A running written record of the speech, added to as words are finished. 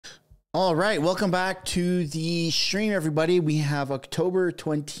All right, welcome back to the stream, everybody. We have October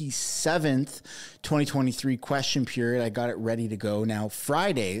 27th, 2023 question period. I got it ready to go. Now,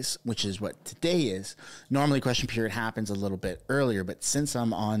 Fridays, which is what today is, normally question period happens a little bit earlier, but since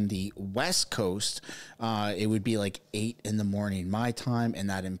I'm on the West Coast, it would be like 8 in the morning my time, and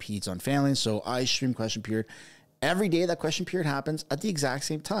that impedes on families. So I stream question period every day. That question period happens at the exact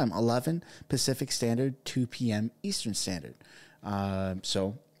same time, 11 Pacific Standard, 2 p.m. Eastern Standard.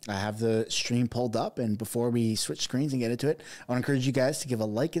 So I have the stream pulled up, and before we switch screens and get into it, I want to encourage you guys to give a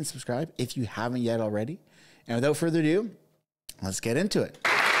like and subscribe if you haven't yet already. And without further ado, let's get into it.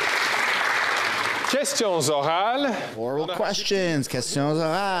 Questions orales. Oral questions. Questions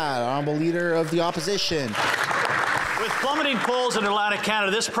orales. Honorable Leader of the Opposition. With plummeting polls in Atlantic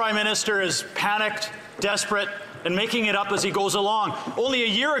Canada, this Prime Minister is panicked, desperate, and making it up as he goes along. Only a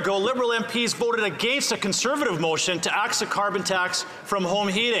year ago, Liberal MPs voted against a Conservative motion to axe a carbon tax from home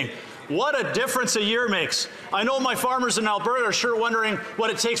heating. What a difference a year makes. I know my farmers in Alberta are sure wondering what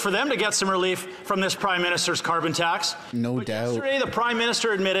it takes for them to get some relief from this Prime Minister's carbon tax. No doubt. Yesterday, the Prime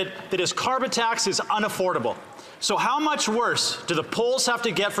Minister admitted that his carbon tax is unaffordable. So how much worse do the polls have to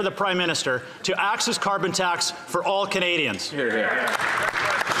get for the Prime Minister to axe his carbon tax for all Canadians? Here, here.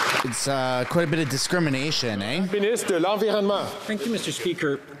 It's quite a bit of discrimination, eh? Ministre de l'Environnement. Thank you, Mr.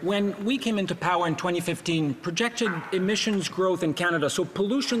 Speaker. When we came into power in 2015, projected emissions growth in Canada, so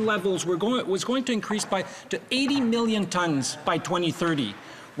pollution levels was going to increase to 80 million tons by 2030.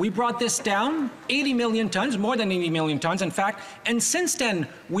 We brought this down 80 million tons, more than 80 million tons, in fact, and since then,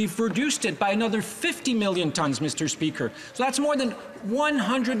 we've reduced it by another 50 million tons, Mr. Speaker. So that's more than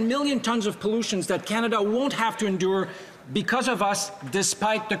 100 million tons of pollutions that Canada won't have to endure because of us,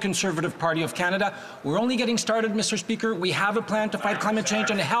 despite the Conservative Party of Canada. We're only getting started, Mr. Speaker. We have a plan to fight climate change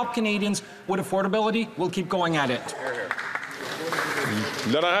and to help Canadians with affordability. We'll keep going at it.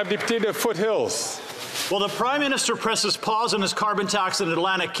 L'honorable député de Foothills. While the Prime Minister presses pause on his carbon tax in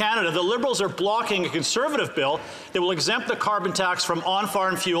Atlantic Canada, the Liberals are blocking a Conservative bill that will exempt the carbon tax from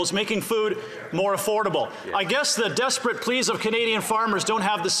on-farm fuels, making food more affordable. I guess the desperate pleas of Canadian farmers don't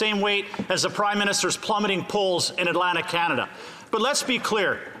have the same weight as the Prime Minister's plummeting polls in Atlantic Canada. But let's be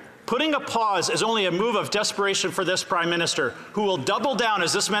clear. Putting a pause is only a move of desperation for this Prime Minister, who will double down,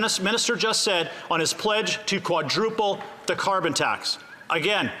 as this Minister just said, on his pledge to quadruple the carbon tax.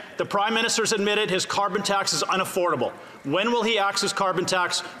 Again, the Prime Minister's admitted his carbon tax is unaffordable. When will he axe his carbon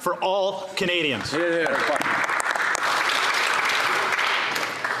tax for all Canadians?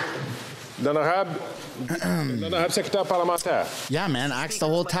 L'honorable secrétaire parlementaire. Yeah, man, axe the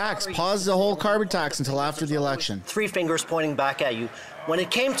whole tax. Pause the whole carbon tax until after the election. Three fingers pointing back at you. When it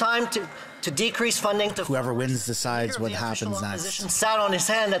came time to decrease funding to whoever wins decides what happens next. Sat on his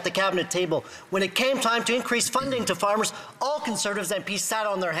hand at the cabinet table. When it came time to increase funding to farmers, all Conservatives MPs sat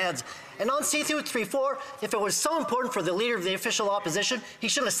on their hands. And on C-3-4, if it was so important for the leader of the official opposition, he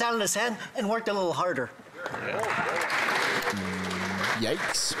should have sat on his hand and worked a little harder.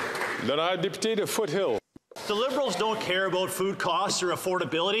 Yikes. L'honorable député de Foothill. The Liberals don't care about food costs or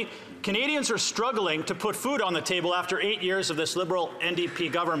affordability. Canadians are struggling to put food on the table after 8 years of this Liberal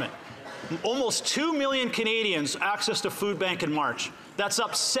NDP government. Almost 2 million Canadians accessed a food bank in March. That's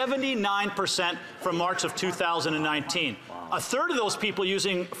up 79% from March of 2019. A third of those people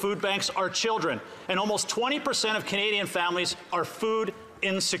using food banks are children, and almost 20% of Canadian families are food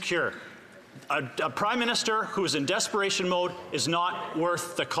insecure. A Prime Minister who is in desperation mode is not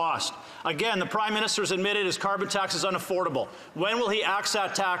worth the cost. Again, the Prime Minister has admitted his carbon tax is unaffordable. When will he axe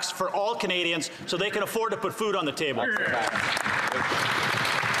that tax for all Canadians so they can afford to put food on the table?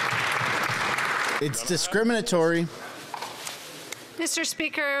 It's discriminatory. Mr.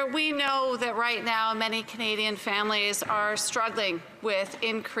 Speaker, we know that right now many Canadian families are struggling with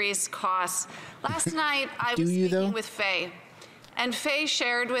increased costs. Last night I was speaking with Faye, and Faye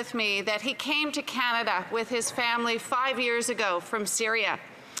shared with me that he came to Canada with his family 5 years ago from Syria.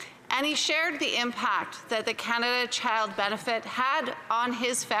 And he shared the impact that the Canada Child Benefit had on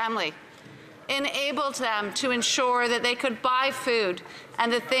his family, enabled them to ensure that they could buy food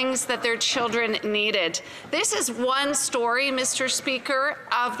and the things that their children needed. This is one story, Mr. Speaker,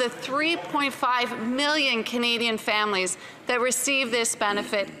 of the 3.5 million Canadian families that receive this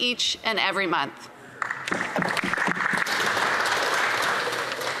benefit each and every month.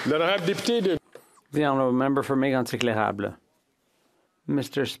 The honourable member for Mégantic-L'Érable.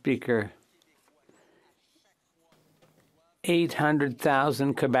 Mr. Speaker,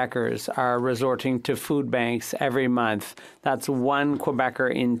 800,000 Quebecers are resorting to food banks every month. That's one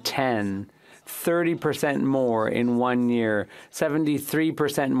Quebecer in 10. 30% more in 1 year,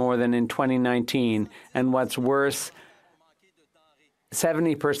 73% more than in 2019. And what's worse,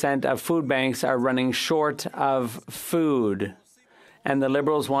 70% of food banks are running short of food. And the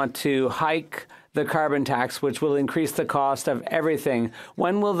Liberals want to hike the carbon tax, which will increase the cost of everything.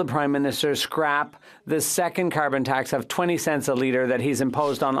 When will the Prime Minister scrap the second carbon tax of 20 cents a litre that he's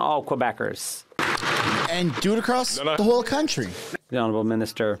imposed on all Quebecers? And do it across the whole country. The Honourable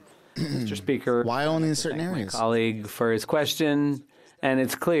Minister. Mr. Speaker. Why only in certain areas? My colleague for his question. And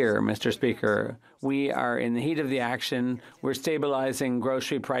it's clear, Mr. Speaker, we are in the heat of the action. We're stabilizing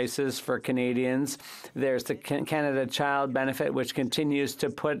grocery prices for Canadians. There's the Canada Child Benefit, which continues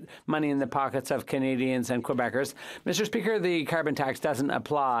to put money in the pockets of Canadians and Quebecers. Mr. Speaker, the carbon tax doesn't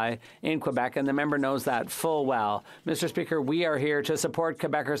apply in Quebec, and the member knows that full well. Mr. Speaker, we are here to support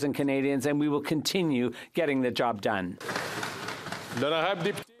Quebecers and Canadians, and we will continue getting the job done. The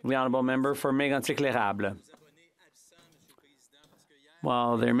Honourable Member for Mégantic-L'Érable.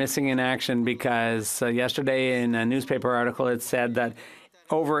 Well, they're missing in action because yesterday in a newspaper article it said that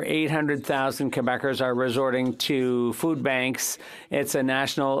over 800,000 Quebecers are resorting to food banks. It's a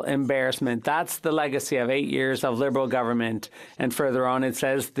national embarrassment. That's the legacy of 8 years of Liberal government. And further on it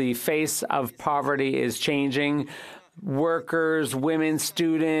says the face of poverty is changing. Workers, women,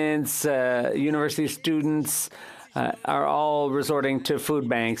 students, university students are all resorting to food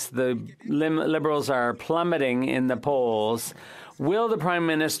banks. The Liberals are plummeting in the polls. Will the Prime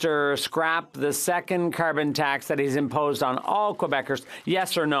Minister scrap the second carbon tax that he's imposed on all Quebecers,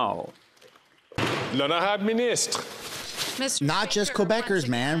 yes or no? L'honorable ministre. Not just Quebecers,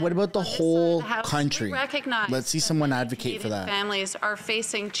 man. What about the whole country? Let's see someone advocate for that. Families are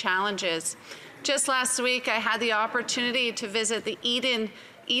facing challenges. Just last week, I had the opportunity to visit the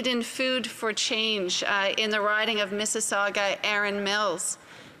Eden Food for Change in the riding of Mississauga Erin Mills.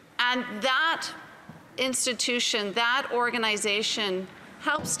 And that institution, that organization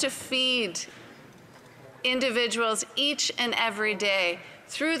helps to feed individuals each and every day.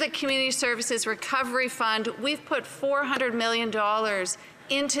 Through the Community Services Recovery Fund, we've put $400 million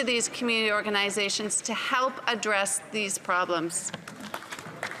into these community organizations to help address these problems.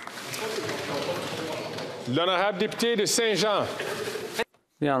 L'honorable député de Saint-Jean.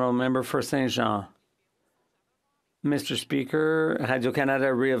 The Honourable Member for Saint-Jean. Mr. Speaker,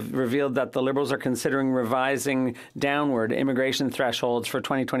 Radio-Canada revealed that the Liberals are considering revising downward immigration thresholds for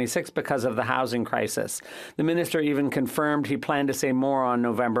 2026 because of the housing crisis. The minister even confirmed he planned to say more on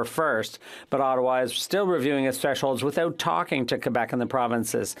November 1st, but Ottawa is still reviewing its thresholds without talking to Quebec and the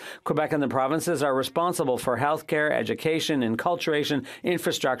provinces. Quebec and the provinces are responsible for healthcare, education, enculturation,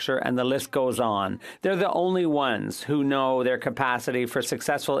 infrastructure, and the list goes on. They're the only ones who know their capacity for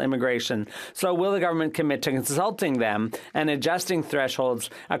successful immigration. So will the government commit to consulting them and adjusting thresholds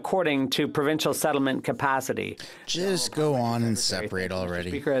according to provincial settlement capacity? Just go on and separate already.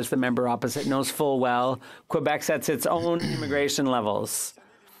 Speaker, as the member opposite knows full well, Quebec sets its own immigration levels.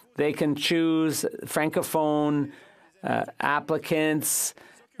 They can choose francophone applicants,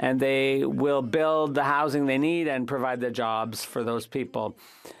 and they will build the housing they need and provide the jobs for those people.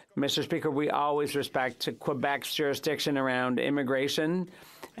 Mr. Speaker, we always respect Quebec's jurisdiction around immigration,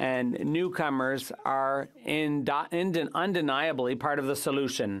 and newcomers are undeniably part of the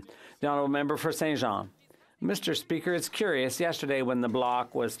solution. The Honourable Member for Saint-Jean. Mr. Speaker, it's curious. Yesterday, when the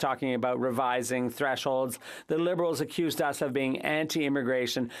Bloc was talking about revising thresholds, the Liberals accused us of being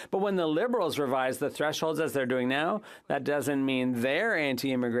anti-immigration. But when the Liberals revise the thresholds, as they're doing now, that doesn't mean they're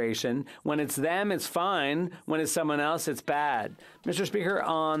anti-immigration. When it's them, it's fine. When it's someone else, it's bad. Mr. Speaker,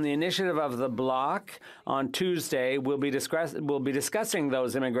 on the initiative of the Bloc, on Tuesday, we'll be discussing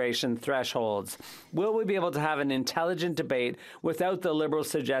those immigration thresholds. Will we be able to have an intelligent debate without the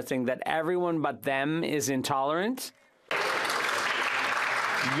Liberals suggesting that everyone but them is intolerant?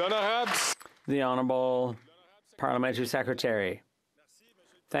 The Honourable Parliamentary Secretary.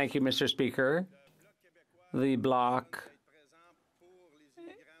 Thank you, Mr. Speaker. The Bloc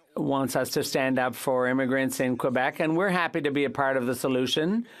wants us to stand up for immigrants in Quebec, and we're happy to be a part of the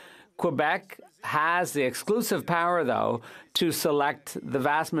solution. Quebec has the exclusive power, though, to select the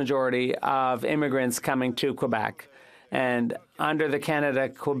vast majority of immigrants coming to Quebec. And under the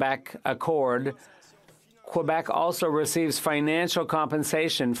Canada-Quebec Accord, Quebec also receives financial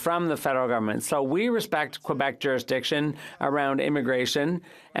compensation from the federal government. So we respect Quebec jurisdiction around immigration,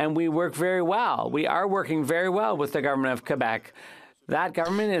 and we work very well. We are working very well with the government of Quebec. That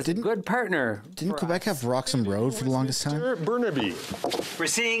government is a good partner. Didn't Quebec have Roxham Road for the longest time? Burnaby. We're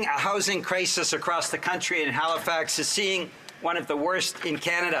seeing a housing crisis across the country, and Halifax is seeing one of the worst in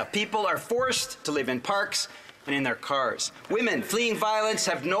Canada. People are forced to live in parks and in their cars. Women fleeing violence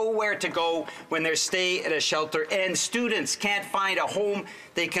have nowhere to go when their stay at a shelter ends. Students can't find a home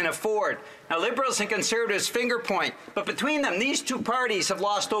they can afford. Now, Liberals and Conservatives finger point, but between them, these two parties have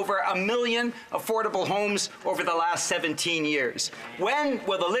lost over 1 million affordable homes over the last 17 years. When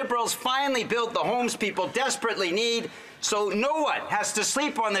will the Liberals finally build the homes people desperately need so no one has to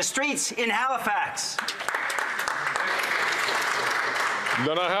sleep on the streets in Halifax?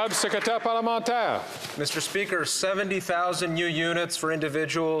 L'honorable secrétaire parlementaire. Mr. Speaker, 70,000 new units for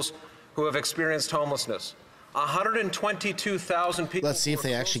individuals who have experienced homelessness. 122,000 people. Let's see if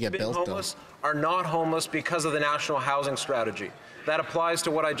they actually get built, homeless are not homeless because of the National Housing Strategy. That applies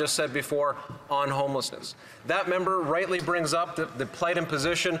to what I just said before on homelessness. That member rightly brings up the plight and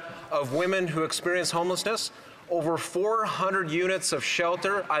position of women who experience homelessness. Over 400 units of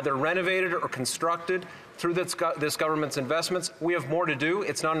shelter, either renovated or constructed through this government's investments. We have more to do.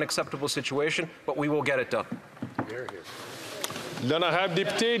 It's not an acceptable situation, but we will get it done. L'honorable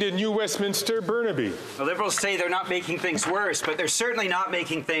député de New Westminster, Burnaby. The Liberals say they're not making things worse, but they're certainly not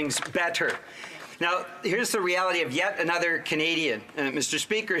making things better. Now, here's the reality of yet another Canadian. Mr.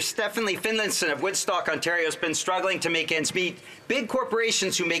 Speaker, Stephanie Finlayson of Woodstock, Ontario, has been struggling to make ends meet. Big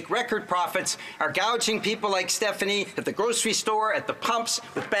corporations who make record profits are gouging people like Stephanie at the grocery store, at the pumps,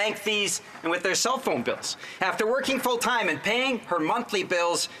 with bank fees, and with their cell phone bills. After working full-time and paying her monthly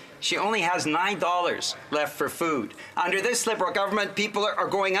bills, she only has $9 left for food. Under this Liberal government, people are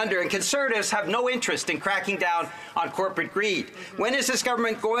going under, and Conservatives have no interest in cracking down on corporate greed. When is this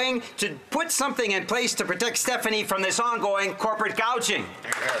government going to put something in place to protect Stephanie from this ongoing corporate gouging?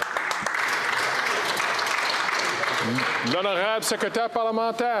 L'honorable secrétaire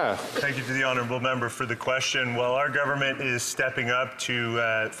parlementaire. Thank you to the honourable member for the question. While our government is stepping up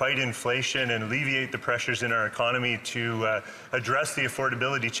to fight inflation and alleviate the pressures in our economy to address the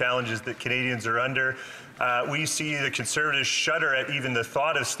affordability challenges that Canadians are under, we see the Conservatives shudder at even the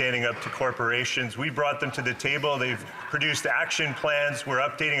thought of standing up to corporations. We brought them to the table. They've produced action plans. We're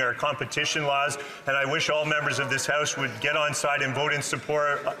updating our competition laws, and I wish all members of this House would get on side and vote in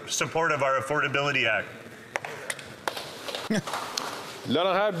support of our Affordability Act.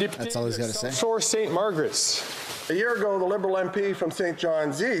 L'honorable député That's all he's got to say. Shore St. Margaret's. A year ago, the Liberal MP from St.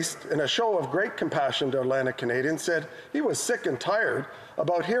 John's East, in a show of great compassion to Atlantic Canadians, said he was sick and tired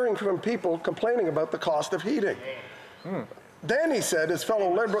about hearing from people complaining about the cost of heating. Then he said he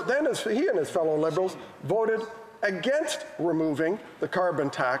and his fellow Liberals voted against removing the carbon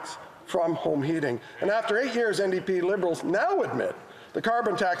tax from home heating. And after 8 years, NDP Liberals now admit the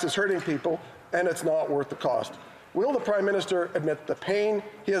carbon tax is hurting people and it's not worth the cost. Will the Prime Minister admit the pain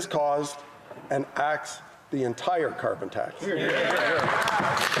he has caused and axe the entire carbon tax?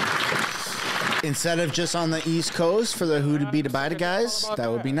 Instead of just on the East Coast for the who to be to buy to guys,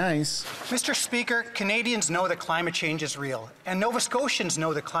 that would be nice. Mr. Speaker, Canadians know that climate change is real, and Nova Scotians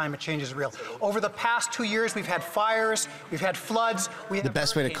know that climate change is real. Over the past 2 years, we've had fires, we've had floods. The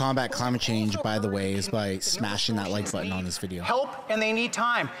best way to combat climate change, by the way, is by smashing that like button on this video. Help, and they need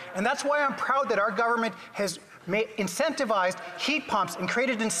time. And that's why I'm proud that our government has incentivized heat pumps and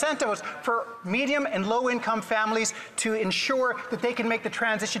created incentives for medium and low-income families to ensure that they can make the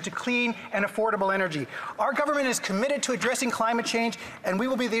transition to clean and affordable energy. Our government is committed to addressing climate change, and we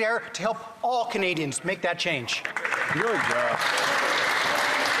will be there to help all Canadians make that change. Good job.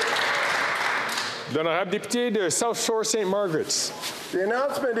 L'honorable député de South Shore St. Margaret's. The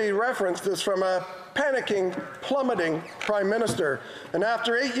announcement he referenced is from a panicking, plummeting Prime Minister. And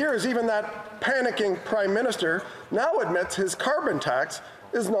after 8 years, even that panicking Prime Minister now admits his carbon tax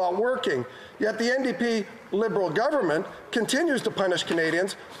is not working. Yet the NDP Liberal government continues to punish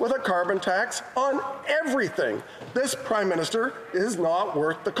Canadians with a carbon tax on everything. This Prime Minister is not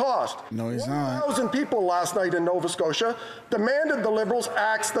worth the cost. No, he's not. 1,000 people last night in Nova Scotia demanded the Liberals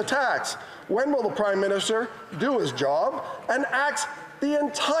axe the tax. When will the Prime Minister do his job and axe the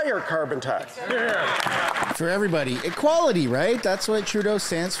entire carbon tax? For everybody. Equality, right? That's what Trudeau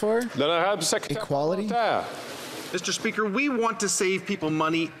stands for. Equality. Mr. Speaker, we want to save people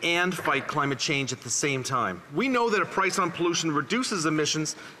money and fight climate change at the same time. We know that a price on pollution reduces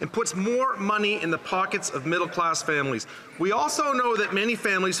emissions and puts more money in the pockets of middle-class families. We also know that many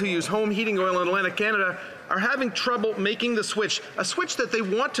families who use home heating oil in Atlantic Canada are having trouble making the switch, a switch that they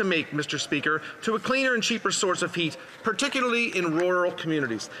want to make, Mr. Speaker, to a cleaner and cheaper source of heat, particularly in rural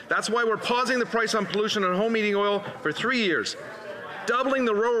communities. That's why we're pausing the price on pollution on home heating oil for 3 years, doubling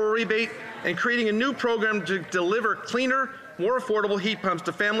the rural rebate, and creating a new program to deliver cleaner, more affordable heat pumps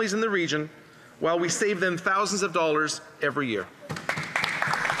to families in the region while we save them thousands of dollars every year.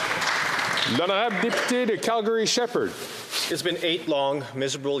 L'honorable député de Calgary Shepherd. It's been 8 long,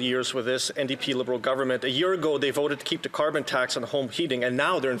 miserable years with this NDP Liberal government. A year ago, they voted to keep the carbon tax on home heating, and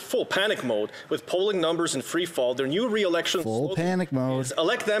now they're in full panic mode with polling numbers in free fall. Their new re-election full panic mode.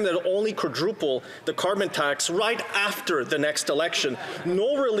 Elect them that only quadruple the carbon tax right after the next election.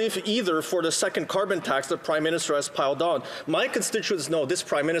 No relief either for the second carbon tax the Prime Minister has piled on. My constituents know this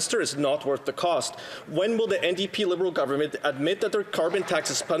Prime Minister is not worth the cost. When will the NDP Liberal government admit that their carbon tax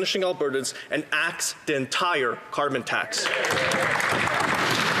is punishing Albertans and axe the entire carbon tax?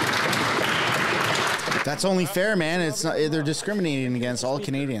 That's only fair, man. It's not, they're discriminating against all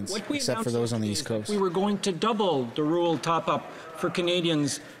Canadians, except for those on the East Coast. We were going to double the rural top-up for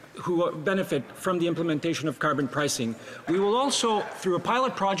Canadians who benefit from the implementation of carbon pricing. We will also, through a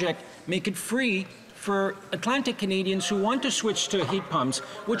pilot project, make it free for Atlantic Canadians who want to switch to heat pumps,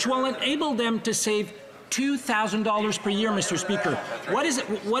 which will enable them to save $2,000 per year, Mr. Speaker. What is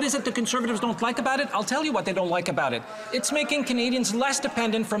it the Conservatives don't like about it? I'll tell you what they don't like about it. It's making Canadians less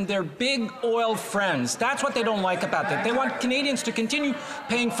dependent from their big oil friends. That's what they don't like about it. They want Canadians to continue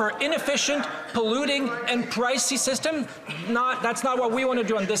paying for inefficient, polluting, and pricey system. That's not what we want to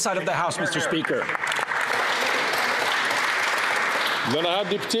do on this side of the House, Mr. Speaker.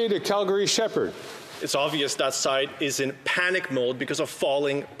 L'honorable député de Calgary-Shepherd. It's obvious that side is in panic mode because of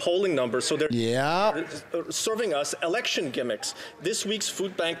falling polling numbers. So they're serving us election gimmicks. This week's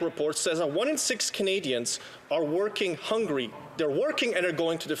food bank report says that 1 in 6 Canadians are working hungry. They're working and are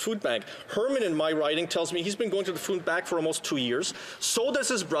going to the food bank. Herman in my writing tells me he's been going to the food bank for almost 2 years. So does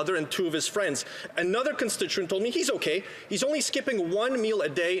his brother and 2 of his friends. Another constituent told me he's okay. He's only skipping 1 meal a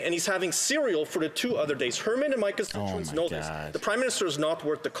day and he's having cereal for the 2 other days. Herman and my constituents know this. The Prime Minister is not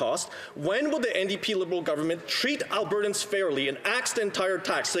worth the cost. When will the NDP Liberal government treat Albertans fairly and axe the entire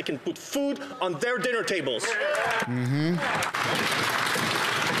tax so they can put food on their dinner tables?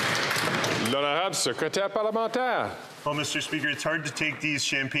 L'honorable secrétaire parlementaire. Well, Mr. Speaker, it's hard to take these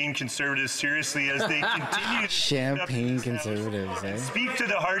champagne conservatives seriously as they continue to champagne conservatives, eh? Speak to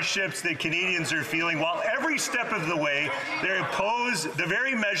the hardships that Canadians are feeling, while every step of the way they oppose the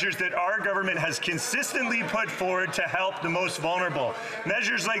very measures that our government has consistently put forward to help the most vulnerable.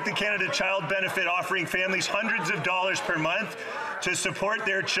 Measures like the Canada Child Benefit offering families hundreds of dollars per month to support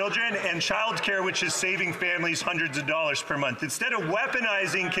their children, and childcare, which is saving families hundreds of dollars per month. Instead of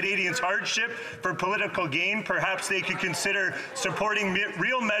weaponizing Canadians' hardship for political gain, perhaps they could consider supporting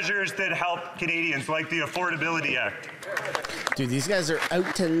real measures that help Canadians, like the Affordability Act. Dude, these guys are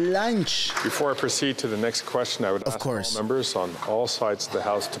out to lunch. Before I proceed to the next question, I would ask all members on all sides of the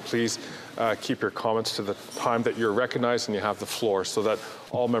House to please keep your comments to the time that you're recognized and you have the floor so that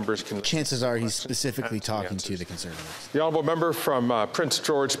all members can... Chances are he's specifically talking to the Conservatives. The honourable member from Prince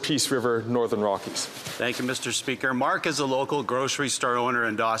George, Peace River, Northern Rockies. Thank you, Mr. Speaker. Mark is a local grocery store owner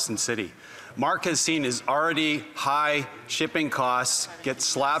in Dawson City. Mark has seen his already high shipping costs get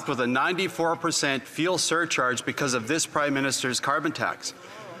slapped with a 94% fuel surcharge because of this Prime Minister's carbon tax.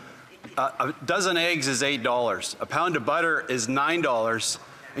 A dozen eggs is $8. A pound of butter is $9.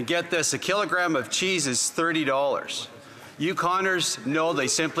 And get this, a kilogram of cheese is $30. Yukoners know they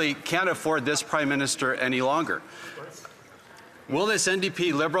simply can't afford this Prime Minister any longer. Will this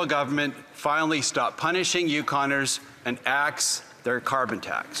NDP Liberal government finally stop punishing Yukoners and axe their carbon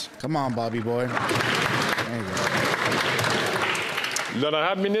tax? Come on, Bobby boy. There you go.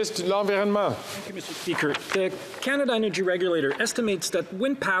 L'honorable ministre de l'Environnement. Thank you, Mr. Speaker. The Canada Energy Regulator estimates that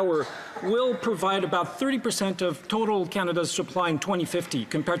wind power will provide about 30% of total Canada's supply in 2050,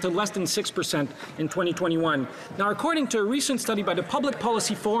 compared to less than 6% in 2021. Now, according to a recent study by the Public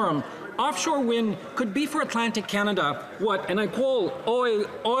Policy Forum, offshore wind could be for Atlantic Canada what, and I quote,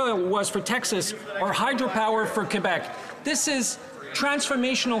 oil was for Texas or hydropower for Quebec. This is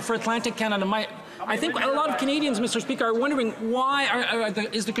transformational for Atlantic Canada. I think a lot of Canadians, Mr. Speaker, are wondering why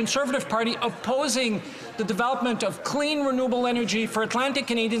is the Conservative Party opposing the development of clean, renewable energy for Atlantic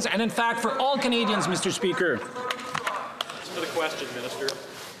Canadians and, in fact, for all Canadians, Mr. Speaker? For the question, Minister.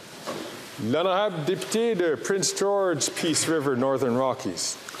 L'honorable député de Prince George, Peace River, Northern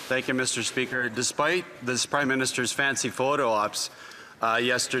Rockies. Thank you, Mr. Speaker. Despite this Prime Minister's fancy photo ops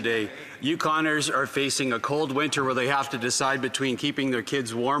yesterday, Yukoners are facing a cold winter where they have to decide between keeping their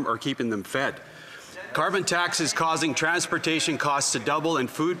kids warm or keeping them fed. Carbon tax is causing transportation costs to double and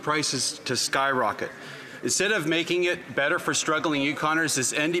food prices to skyrocket. Instead of making it better for struggling Yukoners,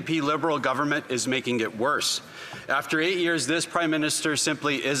 this NDP Liberal government is making it worse. After 8 years, this Prime Minister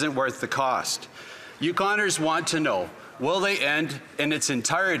simply isn't worth the cost. Yukoners want to know, will they end in its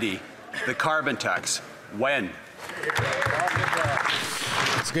entirety the carbon tax? When?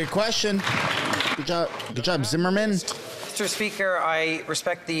 That's a good question. Good job, Zimmerman. Mr. Speaker, I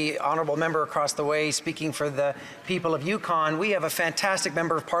respect the honourable member across the way speaking for the people of Yukon. We have a fantastic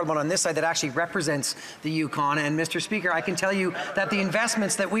member of Parliament on this side that actually represents the Yukon. And Mr. Speaker, I can tell you that the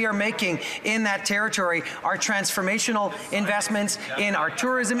investments that we are making in that territory are transformational investments in our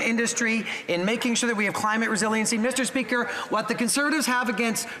tourism industry, in making sure that we have climate resiliency. Mr. Speaker, what the Conservatives have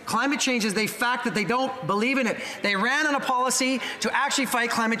against climate change is the fact that they don't believe in it. They ran on a policy to actually fight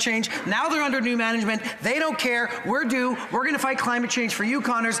climate change. Now they're under new management. They don't care. We're due. We're going to fight climate change for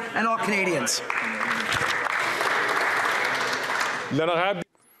Yukoners and all Canadians.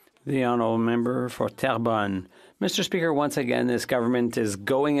 The honourable member for Terrebonne. Mr. Speaker, once again, this government is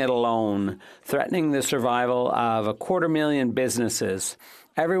going it alone, threatening the survival of 250,000 businesses.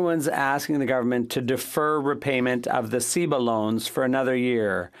 Everyone's asking the government to defer repayment of the CEBA loans for another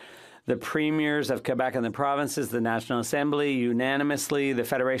year. The premiers of Quebec and the provinces, the National Assembly, unanimously, the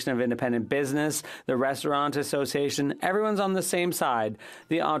Federation of Independent Business, the Restaurant Association, everyone's on the same side,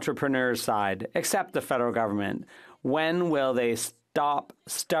 the entrepreneurs' side, except the federal government. When will they stop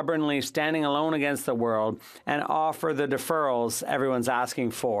stubbornly standing alone against the world and offer the deferrals everyone's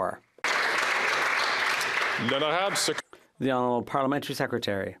asking for? The Honourable Parliamentary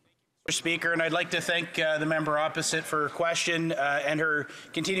Secretary. Mr. Speaker, and I'd like to thank the member opposite for her question and her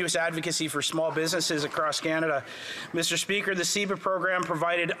continuous advocacy for small businesses across Canada. Mr. Speaker, the CEBA program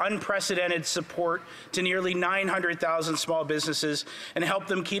provided unprecedented support to nearly 900,000 small businesses and helped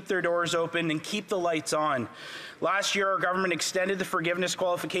them keep their doors open and keep the lights on. Last year, our government extended the forgiveness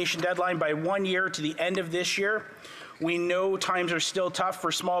qualification deadline by 1 year to the end of this year. We know times are still tough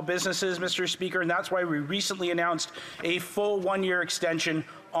for small businesses, Mr. Speaker, and that's why we recently announced a full 1 year extension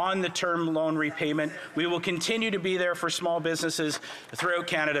on the term loan repayment. We will continue to be there for small businesses throughout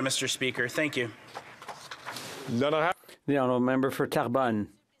Canada, Mr. Speaker. Thank you. The honourable member for Terrebonne.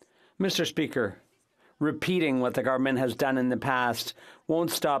 Mr. Speaker, repeating what the government has done in the past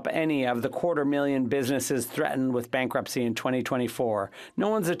won't stop any of the 250,000 businesses threatened with bankruptcy in 2024. No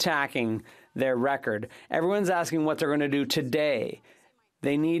one's attacking their record. Everyone's asking what they're going to do today.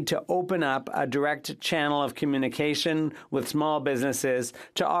 They need to open up a direct channel of communication with small businesses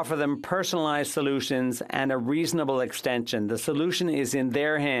to offer them personalized solutions and a reasonable extension. The solution is in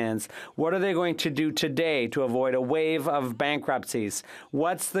their hands. What are they going to do today to avoid a wave of bankruptcies?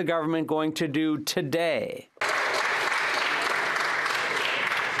 What's the government going to do today?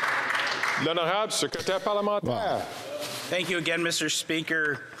 L'honorable secrétaire parlementaire. Wow. Thank you again, Mr.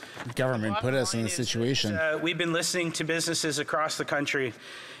 Speaker. Government put us in this situation. We've been listening to businesses across the country.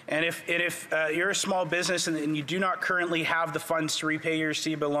 And if you're a small business and you do not currently have the funds to repay your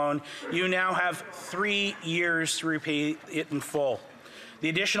CEBA loan, you now have 3 years to repay it in full. The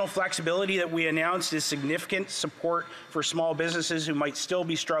additional flexibility that we announced is significant support for small businesses who might still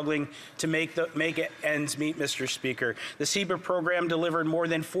be struggling to make ends meet, Mr. Speaker. The CEBA program delivered more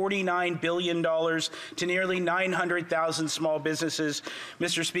than $49 billion to nearly 900,000 small businesses.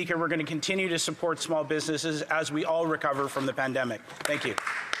 Mr. Speaker, we're going to continue to support small businesses as we all recover from the pandemic. Thank you.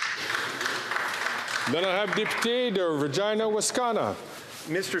 L'honorable député de Regina, Wisconsin.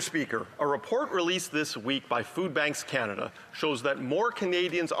 Mr. Speaker, a report released this week by Food Banks Canada shows that more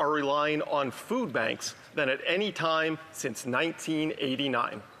Canadians are relying on food banks than at any time since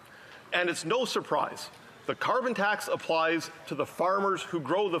 1989. And it's no surprise. The carbon tax applies to the farmers who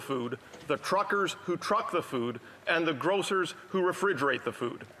grow the food, the truckers who truck the food, and the grocers who refrigerate the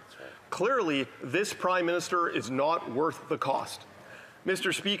food. Clearly, this Prime Minister is not worth the cost.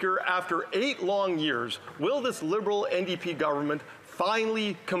 Mr. Speaker, after 8 long years, will this Liberal NDP government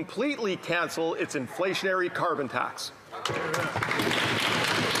finally completely cancel its inflationary carbon tax?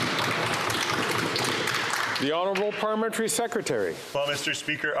 The Honourable Parliamentary Secretary. Well, Mr.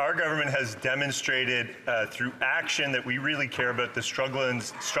 Speaker, our government has demonstrated through action that we really care about the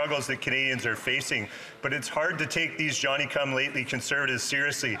struggles that Canadians are facing. But it's hard to take these Johnny-come-lately Conservatives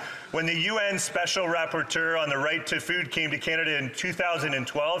seriously. When the UN Special Rapporteur on the right to food came to Canada in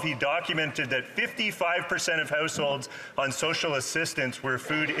 2012, he documented that 55% of households on social assistance were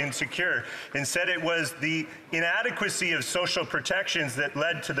food insecure, and said it was the inadequacy of social protections that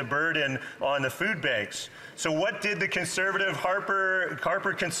led to the burden on the food banks. So what did the Conservative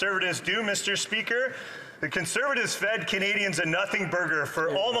Harper Conservatives do, Mr. Speaker? The Conservatives fed Canadians a nothing burger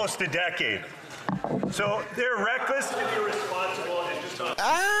for almost a decade. So they're reckless to be responsible.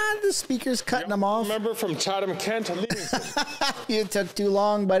 The Speaker's cutting them off. Member from Chatham-Kent. You took too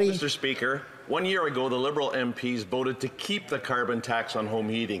long, buddy. Mr. Speaker, 1 year ago, the Liberal MPs voted to keep the carbon tax on home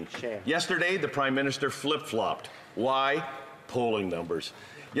heating. Yesterday, the Prime Minister flip-flopped. Why? Polling numbers.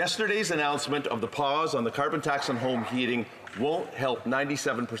 Yesterday's announcement of the pause on the carbon tax on home heating won't help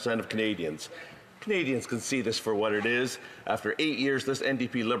 97% of Canadians. Canadians can see this for what it is. After 8 years, this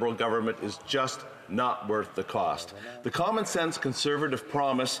NDP Liberal government is just not worth the cost. The common sense Conservative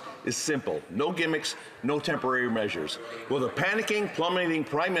promise is simple. No gimmicks, no temporary measures. Will the panicking, plummeting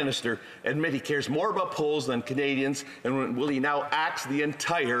Prime Minister admit he cares more about polls than Canadians, and will he now axe the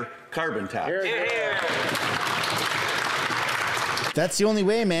entire carbon tax? That's the only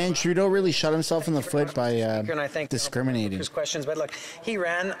way, man. Trudeau really shot himself in the foot by And I think discriminating. His questions, but look, he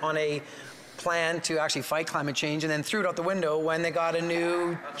ran on a plan to actually fight climate change and then threw it out the window when they got a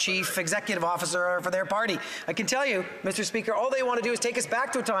new chief executive officer for their party. I can tell you, Mr. Speaker, all they want to do is take us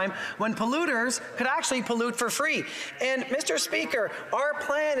back to a time when polluters could actually pollute for free. And Mr. Speaker, our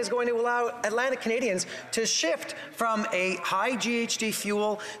plan is going to allow Atlantic Canadians to shift from a high GHG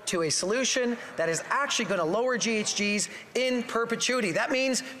fuel to a solution that is actually going to lower GHGs in perpetuity. That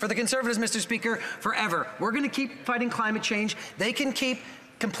means for the Conservatives, Mr. Speaker, forever. We're going to keep fighting climate change. They can keep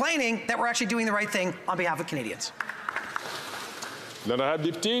complaining that we're actually doing the right thing on behalf of Canadians. The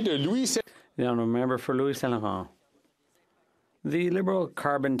honourable member for Louis Saint Laurent. The Liberal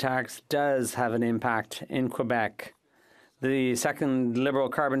carbon tax does have an impact in Quebec. The second Liberal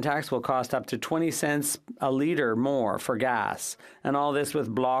carbon tax will cost up to 20 cents a litre more for gas, and all this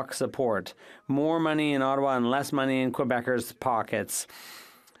with Bloc support. More money in Ottawa and less money in Quebecers' pockets.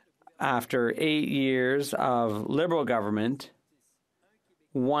 After 8 years of Liberal government,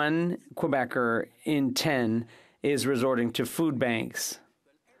 1 Quebecer in 10 is resorting to food banks.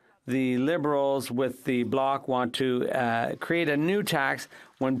 The Liberals with the Bloc want to create a new tax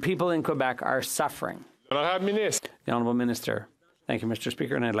when people in Quebec are suffering. The Honourable Minister. Thank you, Mr.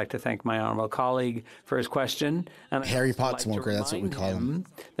 Speaker, and I'd like to thank my honourable colleague for his question. And Harry Pot Smoker, that's what we call him.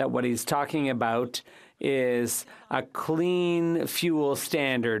 That what he's talking about is a clean fuel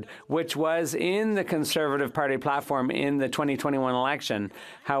standard, which was in the Conservative Party platform in the 2021 election.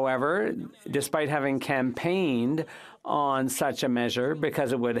 However, despite having campaigned on such a measure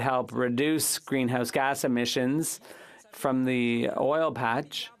because it would help reduce greenhouse gas emissions from the oil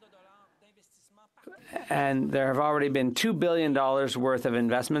patch, and there have already been $2 billion worth of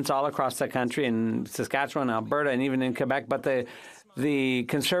investments all across the country in Saskatchewan, Alberta, and even in Quebec, but the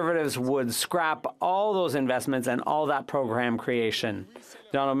Conservatives would scrap all those investments and all that program creation.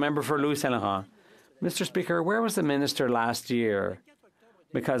 The honourable member for Louis Saint Laurent. Mr. Speaker, where was the minister last year?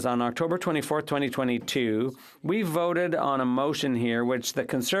 Because on October 24th, 2022, we voted on a motion here which the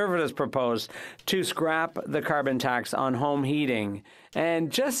Conservatives proposed to scrap the carbon tax on home heating.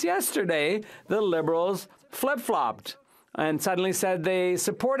 And just yesterday, the Liberals flip-flopped and suddenly said they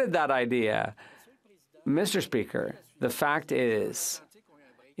supported that idea. Mr. Speaker, the fact is,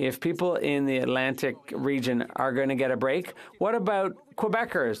 if people in the Atlantic region are going to get a break, what about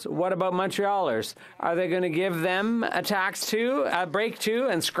Quebecers? What about Montrealers? Are they going to give them a tax too, a break too,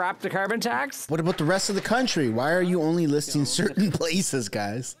 and scrap the carbon tax? What about the rest of the country? Why are you only listing certain places,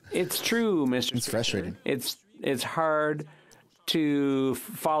 guys? It's true, Mr. It's frustrating. It's hard to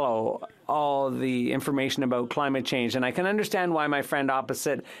follow all the information about climate change, and I can understand why my friend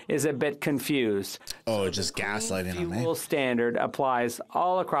opposite is a bit confused. Oh, just gaslighting on me. The fuel standard applies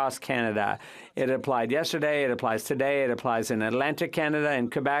all across Canada. It applied yesterday, it applies today, it applies in Atlantic Canada, in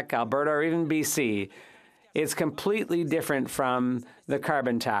Quebec, Alberta, or even BC. It's completely different from the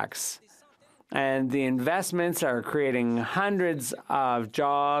carbon tax. And the investments are creating hundreds of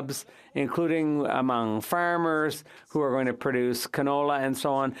jobs, including among farmers who are going to produce canola and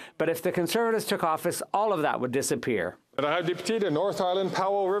so on. But if the Conservatives took office, all of that would disappear. And I have Deputy to North Island,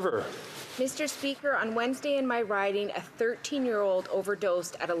 Powell River. Mr. Speaker, on Wednesday in my riding, a 13-year-old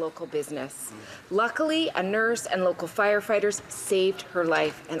overdosed at a local business. Luckily, a nurse and local firefighters saved her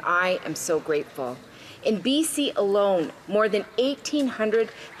life, and I am so grateful. In BC alone, more than 1,800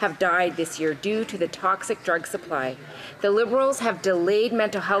 have died this year due to the toxic drug supply. The Liberals have delayed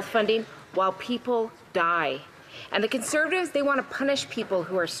mental health funding while people die. And the Conservatives, they want to punish people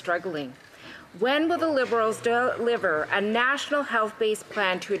who are struggling. When will the Liberals deliver a national health-based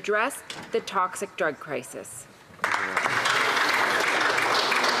plan to address the toxic drug crisis?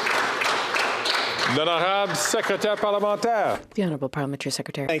 L'honorable Secrétaire Parlementaire. The Honourable Parliamentary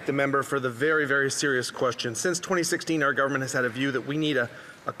Secretary. Thank the member for the very, very serious question. Since 2016, our government has had a view that we need a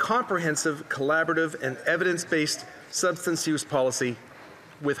comprehensive, collaborative, and evidence-based substance use policy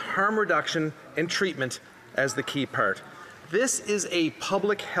with harm reduction and treatment as the key part. This is a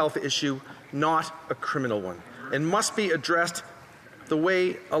public health issue, not a criminal one, and must be addressed the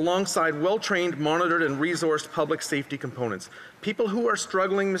way alongside well-trained, monitored, and resourced public safety components. People who are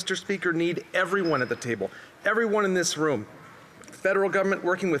struggling, Mr. Speaker, need everyone at the table, everyone in this room. Federal government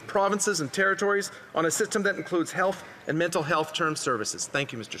working with provinces and territories on a system that includes health and mental health term services.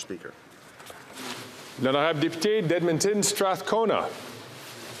 Thank you, Mr. Speaker. L'honorable député d'Edmonton Strathcona.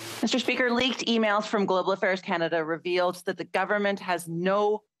 Mr. Speaker, leaked emails from Global Affairs Canada revealed that the government has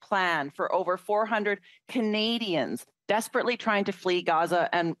no plan for over 400 Canadians desperately trying to flee Gaza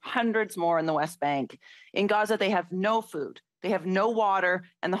and hundreds more in the West Bank. In Gaza, they have no food, they have no water,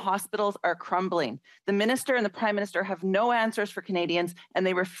 and the hospitals are crumbling. The minister and the prime minister have no answers for Canadians, and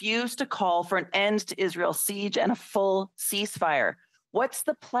they refuse to call for an end to Israel's siege and a full ceasefire. What's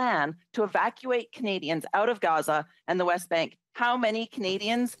the plan to evacuate Canadians out of Gaza and the West Bank? How many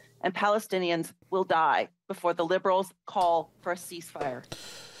Canadians and Palestinians will die before the Liberals call for a ceasefire?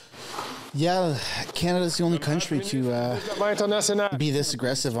 Yeah, Canada's the only country to be this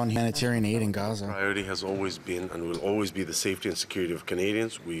aggressive on humanitarian aid in Gaza. Priority has always been and will always be the safety and security of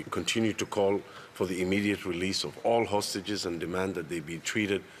Canadians. We continue to call for the immediate release of all hostages and demand that they be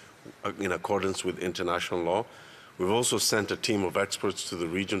treated in accordance with international law. We've also sent a team of experts to the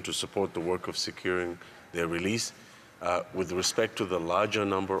region to support the work of securing their release. With respect to the larger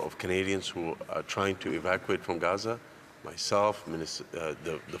number of Canadians who are trying to evacuate from Gaza, myself,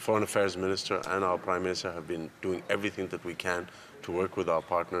 the Foreign Affairs Minister and our Prime Minister have been doing everything that we can to work with our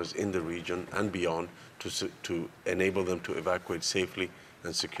partners in the region and beyond to enable them to evacuate safely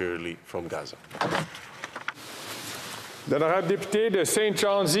and securely from Gaza. L'honorable député de St.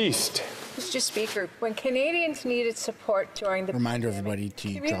 John's East. Mr. Speaker, when Canadians needed support during the reminder everybody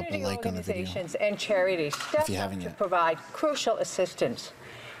to drop a like on the video and charities stepped up to provide crucial assistance.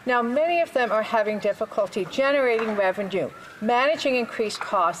 Now, many of them are having difficulty generating revenue, managing increased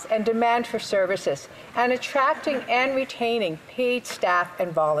costs and demand for services, and attracting and retaining paid staff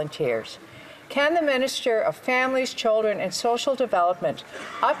and volunteers. Can the Minister of Families, Children and Social Development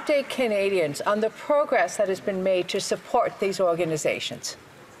update Canadians on the progress that has been made to support these organizations?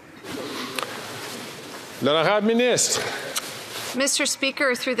 L'honorable ministre. Mr.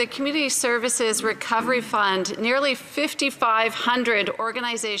 Speaker, through the Community Services Recovery Fund, nearly 5,500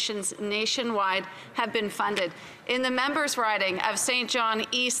 organizations nationwide have been funded. In the members' riding of St. John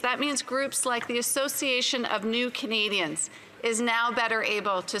East, that means groups like the Association of New Canadians is now better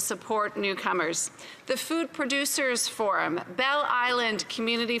able to support newcomers. The Food Producers Forum, Bell Island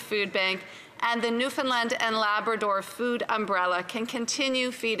Community Food Bank, and the Newfoundland and Labrador Food Umbrella can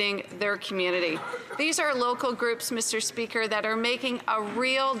continue feeding their community. These are local groups, Mr. Speaker, that are making a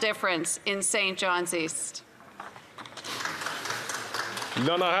real difference in St. John's East.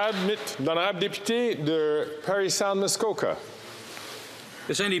 L'honorable député de Parry-Sound-Muskoka.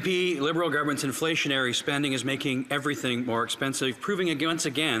 This NDP Liberal government's inflationary spending is making everything more expensive, proving once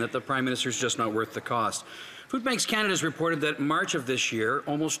again that the Prime Minister is just not worth the cost. Food Banks Canada has reported that in March of this year,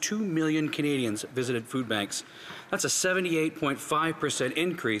 almost 2 million Canadians visited food banks. That's a 78.5%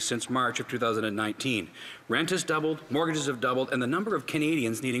 increase since March of 2019. Rent has doubled, mortgages have doubled, and the number of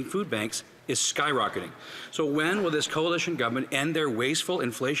Canadians needing food banks is skyrocketing. So when will this coalition government end their wasteful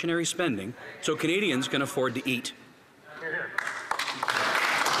inflationary spending so Canadians can afford to eat?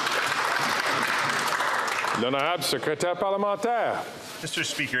 L'honorable secrétaire parlementaire. Mr.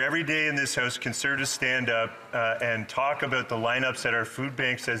 Speaker, every day in this House, Conservatives stand up and talk about the lineups at our food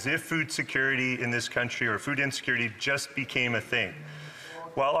banks as if food security in this country or food insecurity just became a thing.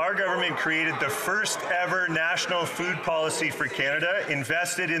 While our government created the first ever national food policy for Canada,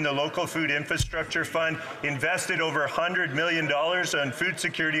 invested in the local food infrastructure fund, invested over $100 million on food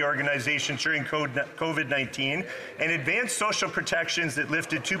security organizations during COVID-19, and advanced social protections that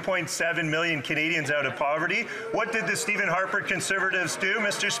lifted 2.7 million Canadians out of poverty, what did the Stephen Harper Conservatives do,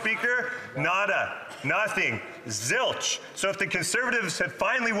 Mr. Speaker? Nada. Nothing. Zilch. So if the Conservatives have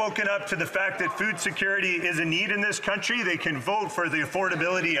finally woken up to the fact that food security is a need in this country, they can vote for the Affordability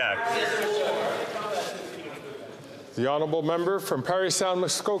Act. The honourable member from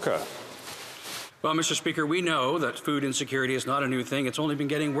Parry-Sound-Muskoka. Well, Mr. Speaker, we know that food insecurity is not a new thing. It's only been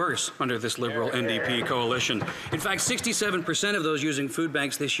getting worse under this Liberal NDP coalition. In fact, 67% of those using food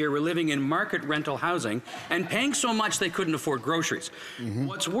banks this year were living in market rental housing and paying so much they couldn't afford groceries.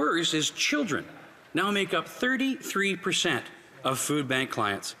 What's worse is children now make up 33% of food bank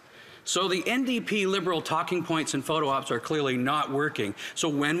clients. So the NDP Liberal talking points and photo ops are clearly not working. So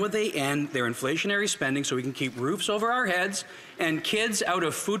when would they end their inflationary spending so we can keep roofs over our heads and kids out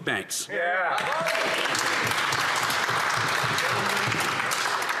of food banks?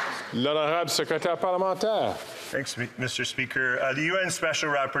 L'honorable secrétaire parlementaire. Thanks, Mr. Speaker. The UN Special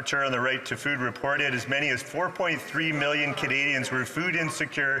Rapporteur on the Right to Food reported as many as 4.3 million Canadians were food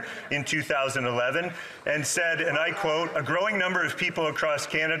insecure in 2011 and said, and I quote, "A growing number of people across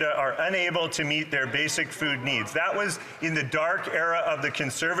Canada are unable to meet their basic food needs." That was in the dark era of the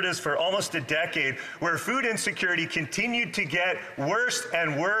Conservatives for almost a decade, where food insecurity continued to get worse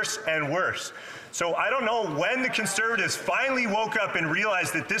and worse and worse. So I don't know when the Conservatives finally woke up and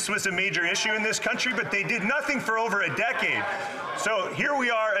realized that this was a major issue in this country, but they did nothing for over a decade. So here we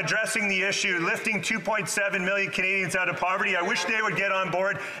are addressing the issue, lifting 2.7 million Canadians out of poverty. I wish they would get on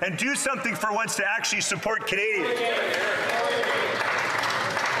board and do something for once to actually support Canadians.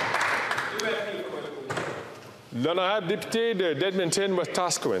 L'honorable député d'Edmonton,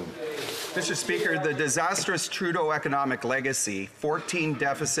 Wetaskiwin. Mr. Speaker, the disastrous Trudeau economic legacy, 14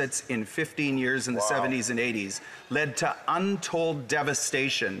 deficits in 15 years in the 70s and 80s, led to untold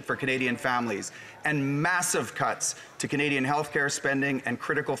devastation for Canadian families and massive cuts to Canadian healthcare spending and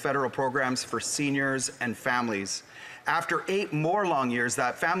critical federal programs for seniors and families. After 8 more long years,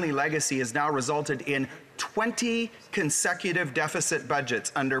 that family legacy has now resulted in 20 consecutive deficit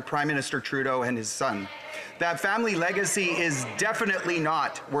budgets under Prime Minister Trudeau and his son. That family legacy is definitely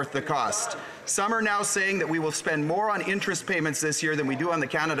not worth the cost. Some are now saying that we will spend more on interest payments this year than we do on the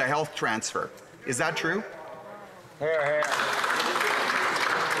Canada Health transfer. Is that true? Hear, hear.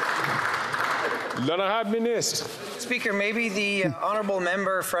 L'honorable ministre. Speaker, maybe the honourable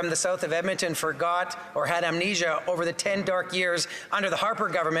member from the south of Edmonton forgot or had amnesia over the 10 dark years under the Harper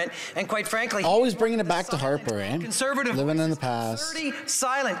government, and quite frankly, always bringing it back to Harper, eh? Conservative living in the past. 30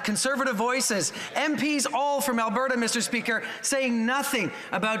 silent conservative voices, MPs all from Alberta, Mr. Speaker, saying nothing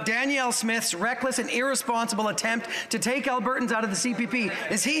about Danielle Smith's reckless and irresponsible attempt to take Albertans out of the CPP.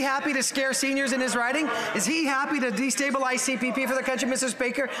 Is he happy to scare seniors in his riding? Is he happy to destabilize CPP for the country, Mr.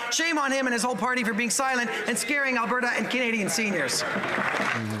 Speaker? Shame on him and his whole party for being silent and scaring Alberta and Canadian seniors.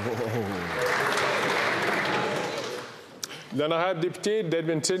 L'honorable député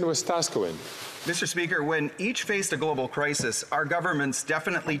d'Edmonton, Wetaskiwin. Mr. Speaker, when each faced a global crisis, our governments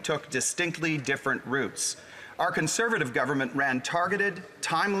definitely took distinctly different routes. Our Conservative government ran targeted,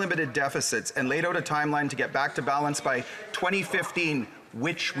 time-limited deficits and laid out a timeline to get back to balance by 2015,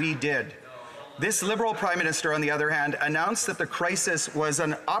 which we did. This Liberal Prime Minister, on the other hand, announced that the crisis was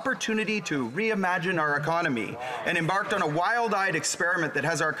an opportunity to reimagine our economy and embarked on a wild-eyed experiment that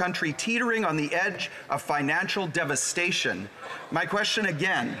has our country teetering on the edge of financial devastation. My question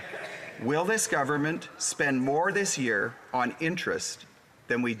again, will this government spend more this year on interest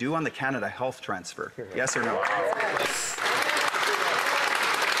than we do on the Canada Health transfer? Yes or no?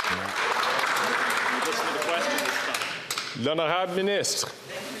 L'honorable ministre.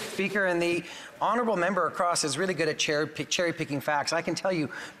 Speaker, and the honourable member across is really good at cherry-picking facts. I can tell you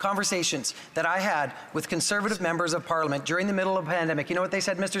conversations that I had with Conservative members of Parliament during the middle of the pandemic. You know what they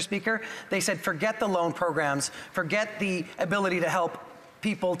said, Mr. Speaker? They said, forget the loan programs, forget the ability to help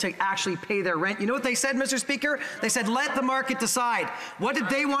people to actually pay their rent. You know what they said, Mr. Speaker? They said, let the market decide. What did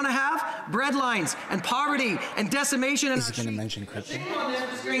they want to have? Breadlines and poverty and decimation. Is he going to mention crypto? Shame on them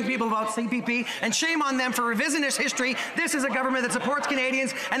for scaring people about CPP, and shame on them for revisionist history. This is a government that supports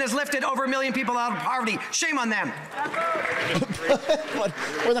Canadians and has lifted over 1 million people out of poverty. Shame on them.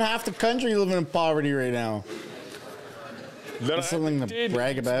 More than half the country living in poverty right now. That's something to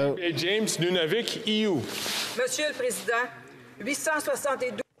brag about. James Nunavik, EU. Monsieur le Président,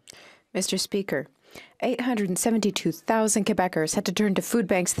 872. Mr. Speaker, 872,000 Quebecers had to turn to food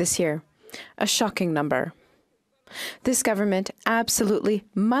banks this year. A shocking number. This government absolutely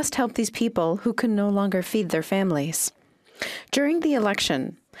must help these people who can no longer feed their families. During the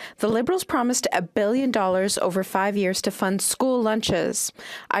election, the Liberals promised $1 billion over 5 years to fund school lunches.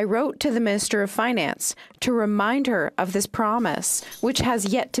 I wrote to the Minister of Finance to remind her of this promise, which has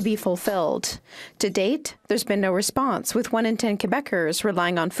yet to be fulfilled. To date, there's been no response, with 1 in 10 Quebecers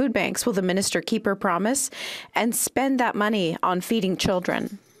relying on food banks. Will the minister keep her promise and spend that money on feeding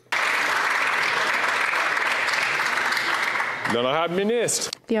children? The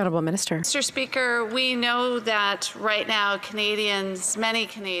Honourable Minister. Mr. Speaker, we know that right now many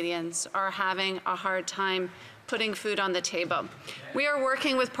Canadians are having a hard time putting food on the table. We are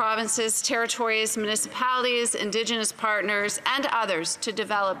working with provinces, territories, municipalities, Indigenous partners, and others to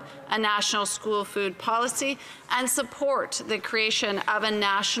develop a national school food policy and support the creation of a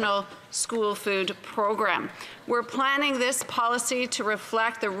national school food program. We're planning this policy to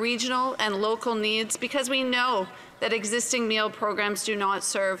reflect the regional and local needs because we know that existing meal programs do not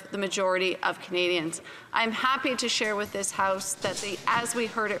serve the majority of Canadians. I'm happy to share with this House that the As We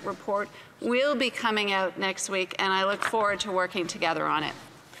Heard It report will be coming out next week, and I look forward to working together on it.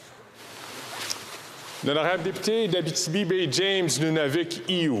 L'honorable député d'Abitibi-Baie-James,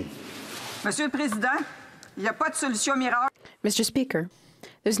 Nunavik-EU. Monsieur le Président, il n'y a pas de solution miracle. Mr. Speaker,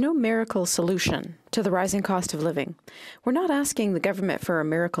 there's no miracle solution to the rising cost of living. We're not asking the government for a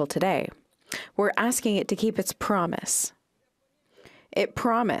miracle today. We're asking it to keep its promise. It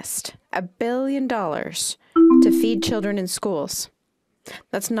promised $1 billion to feed children in schools.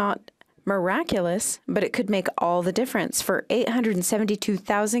 That's not miraculous, but it could make all the difference for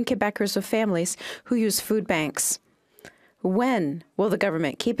 872,000 Quebecers with families who use food banks. When will the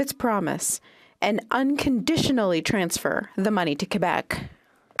government keep its promise and unconditionally transfer the money to Quebec?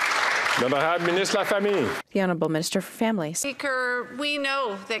 L'honorable ministre de la Famille. The Honourable Minister for Families. Speaker, we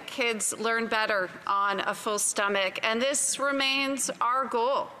know that kids learn better on a full stomach, and this remains our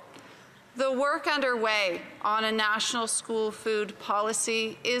goal. The work underway on a national school food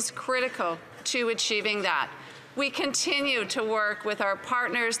policy is critical to achieving that. We continue to work with our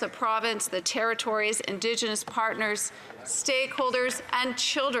partners, the province, the territories, Indigenous partners, stakeholders, and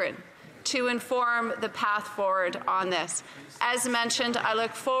children to inform the path forward on this. As mentioned, I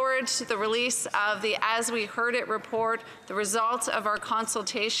look forward to the release of the As We Heard It report, the results of our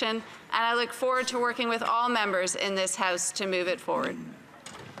consultation, and I look forward to working with all members in this House to move it forward.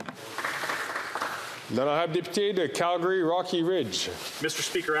 L'honorable député de Calgary, Rocky Ridge. Mr.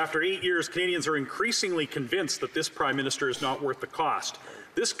 Speaker, after 8 years, Canadians are increasingly convinced that this Prime Minister is not worth the cost.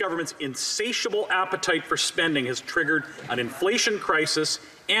 This government's insatiable appetite for spending has triggered an inflation crisis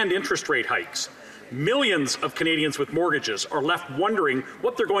and interest rate hikes. Millions of Canadians with mortgages are left wondering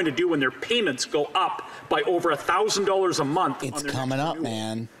what they're going to do when their payments go up by over $1,000 a month. It's coming up,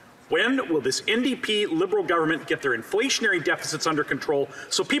 man. When will this NDP Liberal government get their inflationary deficits under control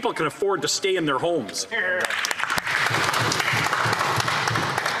so people can afford to stay in their homes?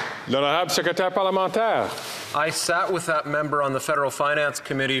 L'honorable secrétaire parlementaire. I sat with that member on the Federal Finance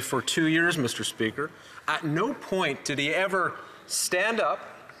Committee for 2 years, Mr. Speaker. At no point did he ever stand up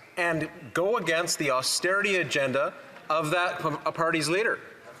and go against the austerity agenda of that party's leader.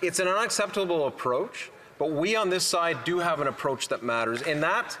 It's an unacceptable approach, but we on this side do have an approach that matters. In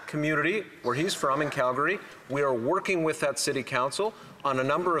that community where he's from, in Calgary, we are working with that city council on a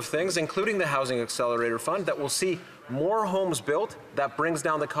number of things, including the Housing Accelerator Fund, that will see more homes built. That brings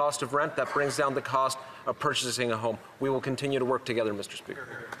down the cost of rent, that brings down the cost of purchasing a home. We will continue to work together, Mr. Speaker.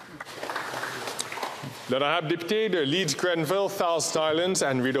 L'honorable député de Leeds, Grenville, Thousand Islands,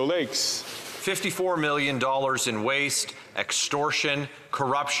 and Rideau Lakes. $54 million in waste, extortion,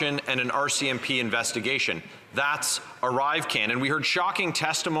 corruption, and an RCMP investigation. That's ArriveCan. And we heard shocking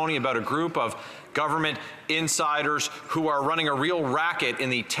testimony about a group of government insiders who are running a real racket in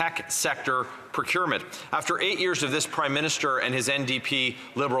the tech sector procurement. After 8 years of this Prime Minister and his NDP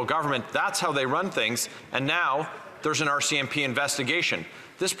Liberal government, that's how they run things. And now there's an RCMP investigation.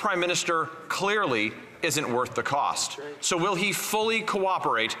 This Prime Minister clearly isn't worth the cost. So will he fully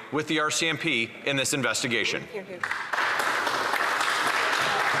cooperate with the RCMP in this investigation?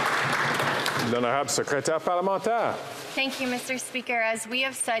 L'honorable secrétaire parlementaire. Thank you, Mr. Speaker. As we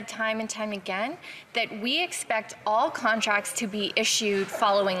have said time and time again, that we expect all contracts to be issued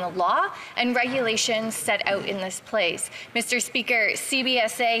following the law and regulations set out in this place. Mr. Speaker,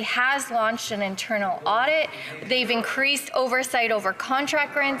 CBSA has launched an internal audit. They've increased oversight over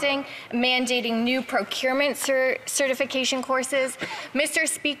contract granting, mandating new procurement certification courses. Mr.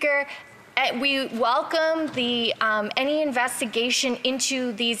 Speaker, we welcome the any investigation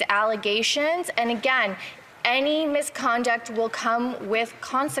into these allegations, and again, any misconduct will come with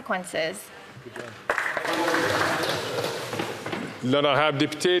consequences. L'honorable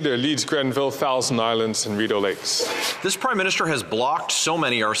député de Leeds, Grenville, Thousand Islands, and Rideau Lakes. This Prime Minister has blocked so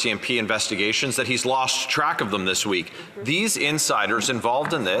many RCMP investigations that he's lost track of them this week. These insiders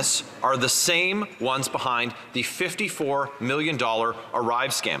involved in this are the same ones behind the $54 million Arrive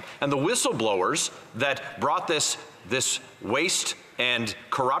scam. And the whistleblowers that brought this waste and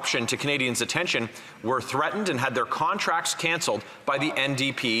corruption to Canadians' attention were threatened and had their contracts cancelled by the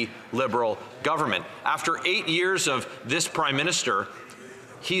NDP Liberal government. After 8 years of this Prime Minister,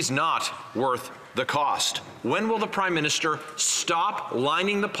 he's not worth the cost. When will the Prime Minister stop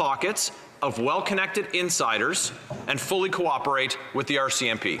lining the pockets of well-connected insiders and fully cooperate with the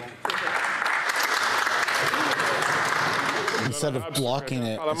RCMP? Instead of blocking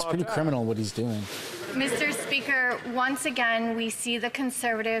it, it's pretty criminal what he's doing. Mr. Speaker, once again, we see the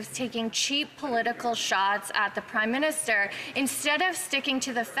Conservatives taking cheap political shots at the Prime Minister instead of sticking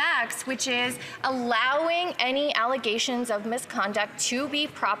to the facts, which is allowing any allegations of misconduct to be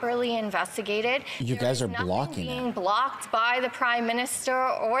properly investigated. You guys are blocking it. Being blocked by the Prime Minister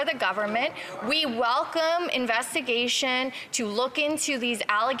or the government. We welcome investigation to look into these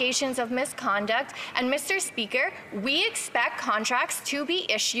allegations of misconduct. And Mr. Speaker, we expect contracts to be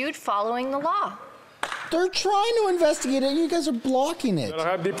issued following the law. They're trying to investigate it. You guys are blocking it.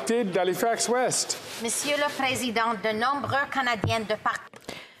 Honorable député d'Halifax West. Monsieur le Président, de nombreux Canadiens de part.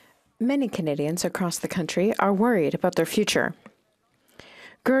 Many Canadians across the country are worried about their future.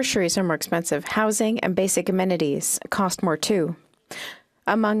 Groceries are more expensive. Housing and basic amenities cost more too.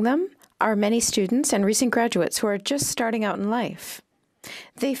 Among them are many students and recent graduates who are just starting out in life.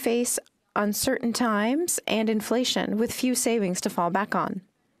 They face uncertain times and inflation with few savings to fall back on.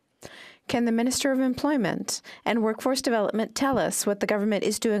 Can the Minister of Employment and Workforce Development tell us what the government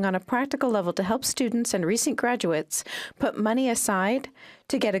is doing on a practical level to help students and recent graduates put money aside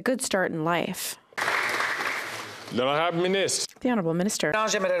to get a good start in life? The Honourable Minister. I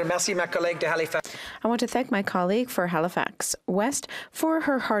want to thank my colleague for Halifax West for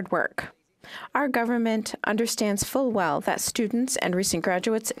her hard work. Our government understands full well that students and recent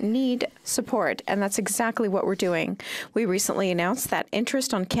graduates need support, and that's exactly what we're doing. We recently announced that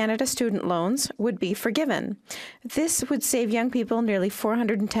interest on Canada student loans would be forgiven. This would save young people nearly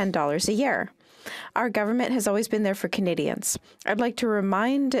 $410 a year. Our government has always been there for Canadians. I'd like to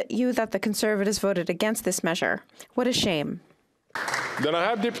remind you that the Conservatives voted against this measure. What a shame. The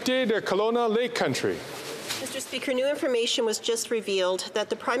Honorable Député de Kelowna Lake Country. Mr. Speaker, new information was just revealed that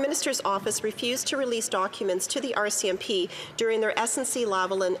the Prime Minister's office refused to release documents to the RCMP during their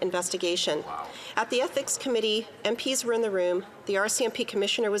SNC-Lavalin investigation. At the Ethics Committee, MPs were in the room, the RCMP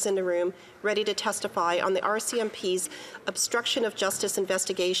Commissioner was in the room, ready to testify on the RCMP's obstruction of justice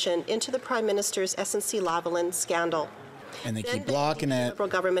investigation into the Prime Minister's SNC-Lavalin scandal. And they keep blocking it. The Liberal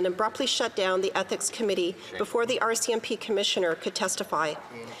government abruptly shut down the Ethics Committee before the RCMP Commissioner could testify.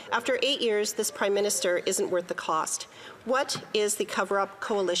 After 8 years, this Prime Minister isn't worth the cost. What is the cover-up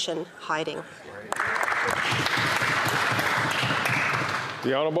coalition hiding?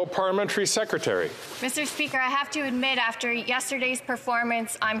 The Honourable Parliamentary Secretary. Mr. Speaker, I have to admit, after yesterday's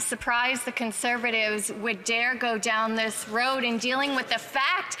performance, I'm surprised the Conservatives would dare go down this road in dealing with the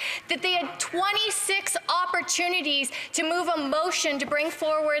fact that they had 26 opportunities to move a motion to bring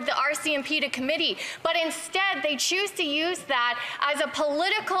forward the RCMP to committee, but instead they choose to use that as a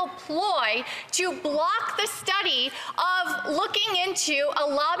political ploy to block the study of looking into a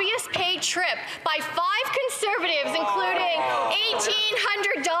lobbyist-paid trip by 5 Conservatives, including $1,800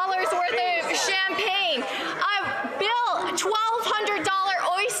 worth of champagne. A bill, $1,200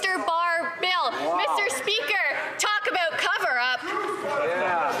 oyster bar bill. Mr. Speaker, talk about cover-up.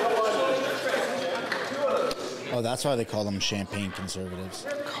 Oh, that's why they call them champagne conservatives.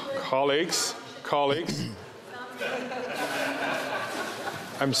 Colleagues,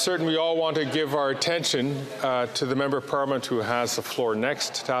 I'm certain we all want to give our attention to the Member of Parliament who has the floor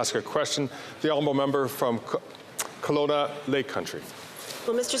next to ask a question. The Honourable Member from Kelowna Lake Country.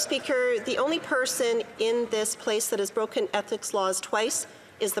 Well, Mr. Speaker, the only person in this place that has broken ethics laws twice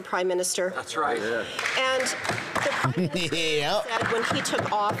is the Prime Minister. That's right. Yeah. And the Prime Minister said when he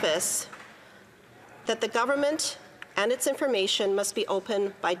took office that the government and its information must be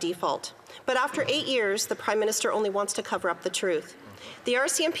open by default. But after 8 years, the Prime Minister only wants to cover up the truth. The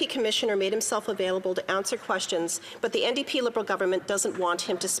RCMP Commissioner made himself available to answer questions, but the NDP Liberal government doesn't want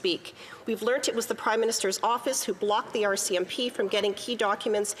him to speak. We've learned it was the Prime Minister's office who blocked the RCMP from getting key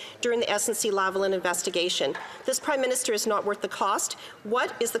documents during the SNC-Lavalin investigation. This Prime Minister is not worth the cost.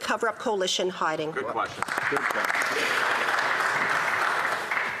 What is the cover-up coalition hiding? Good question.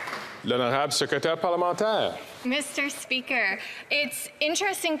 L'Honorable Secrétaire Parlementaire. Mr. Speaker, it's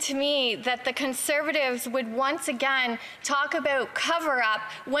interesting to me that the Conservatives would once again talk about cover-up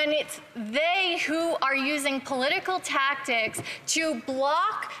when it's they who are using political tactics to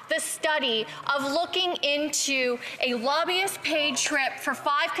block the study of looking into a lobbyist-paid trip for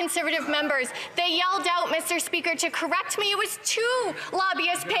 5 Conservative members. They yelled out, Mr. Speaker, to correct me, it was 2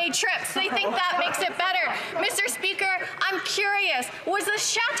 lobbyist-paid trips. They think that makes it better. Mr. Speaker, I'm curious, was the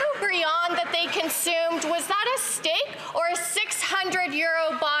Chateaubriand that they consumed, was that a steak or a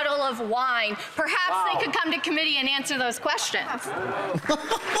 €600 bottle of wine? Perhaps they could come to committee and answer those questions.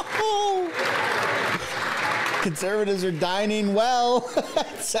 Conservatives are dining well,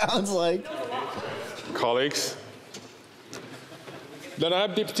 it sounds like. Colleagues.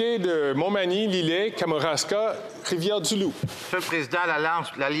 L'honorable député de Montmagny, Lillet, Kamouraska, Rivière-du-Loup. Monsieur le Président,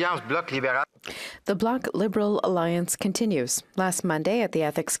 l'Alliance Bloc libéral. The Bloc Liberal Alliance continues. Last Monday at the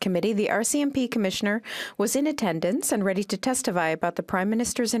Ethics Committee, the RCMP Commissioner was in attendance and ready to testify about the Prime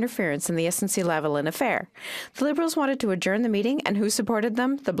Minister's interference in the SNC-Lavalin affair. The Liberals wanted to adjourn the meeting, and who supported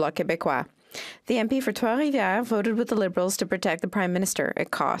them? The Bloc Québécois. The MP for Trois-Rivières voted with the Liberals to protect the Prime Minister.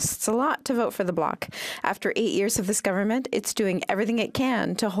 It costs a lot to vote for the Bloc. After 8 years of this government, it's doing everything it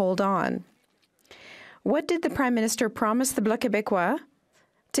can to hold on. What did the Prime Minister promise the Bloc Québécois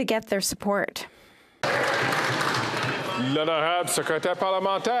to get their support? L'honorable secrétaire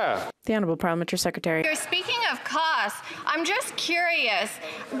parlementaire. The Honourable Parliamentary Secretary. Speaking of costs, I'm just curious,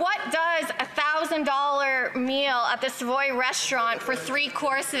 what does a $1,000 meal at the Savoy restaurant for 3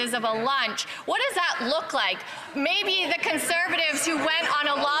 courses of a lunch, what does that look like? Maybe the Conservatives who went on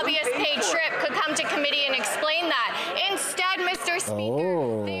a lobbyist-paid trip could come to committee and explain that. Instead, Mr.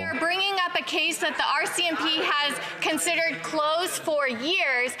 Speaker, they are bringing up a case that the RCMP has considered closed for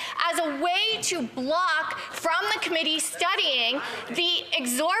years as a way to block from the committee studying the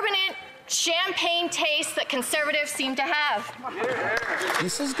exorbitant champagne taste that Conservatives seem to have.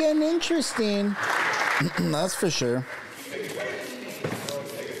 This is getting interesting. That's for sure.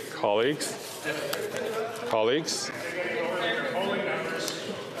 Colleagues.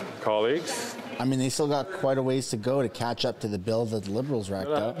 I mean, they still got quite a ways to go to catch up to the bill that the Liberals racked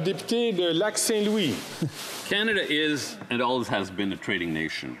up. Député de Lac-Saint-Louis. Canada is and always has been a trading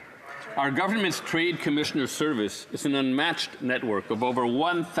nation. Our government's Trade Commissioner Service is an unmatched network of over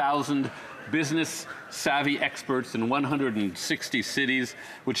 1,000 business-savvy experts in 160 cities,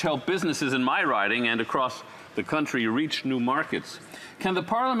 which help businesses in my riding and across the country reach new markets. Can the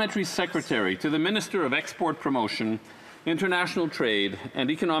Parliamentary Secretary to the Minister of Export Promotion, International Trade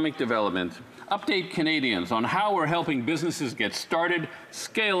and Economic Development update Canadians on how we're helping businesses get started,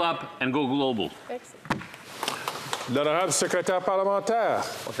 scale up, and go global? L'honorable secrétaire parlementaire.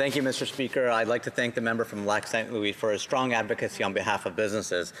 Well, thank you, Mr. Speaker. I'd like to thank the member from Lac-Saint-Louis for his strong advocacy on behalf of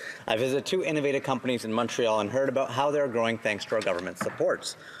businesses. I visited 2 innovative companies in Montreal and heard about how they're growing thanks to our government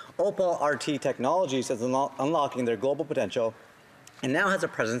supports. Opal RT Technologies is unlocking their global potential and now has a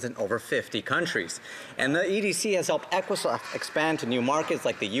presence in over 50 countries. And the EDC has helped Equisoft expand to new markets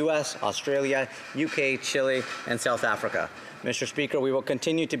like the US, Australia, UK, Chile, and South Africa. Mr. Speaker, we will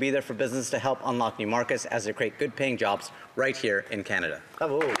continue to be there for business to help unlock new markets as they create good-paying jobs right here in Canada.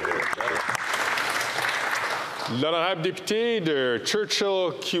 L'honorable député de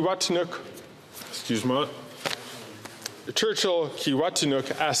Churchill-Kiwatinuk,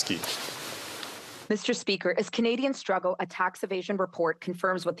 Churchill-Kiwatinuk-Aski. Mr. Speaker, as Canadians struggle, a tax evasion report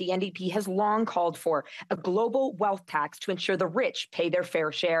confirms what the NDP has long called for, a global wealth tax to ensure the rich pay their fair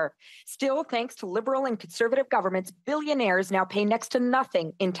share. Still, thanks to Liberal and Conservative governments, billionaires now pay next to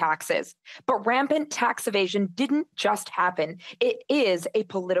nothing in taxes. But rampant tax evasion didn't just happen. It is a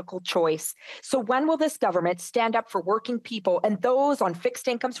political choice. So when will this government stand up for working people and those on fixed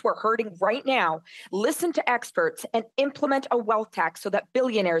incomes who are hurting right now, listen to experts, and implement a wealth tax so that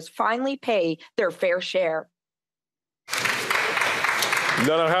billionaires finally pay their fair share?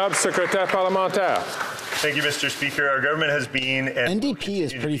 L'honorable secrétaire parlementaire. Thank you, Mr. Speaker. Our government has been NDP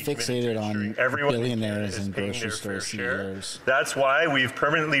is pretty fixated on billionaires and grocery store CEOs. That's why we've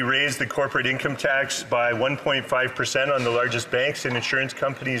permanently raised the corporate income tax by 1.5% on the largest banks and insurance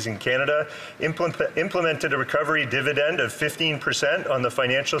companies in Canada, implemented a recovery dividend of 15% on the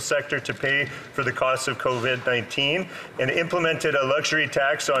financial sector to pay for the costs of COVID-19, and implemented a luxury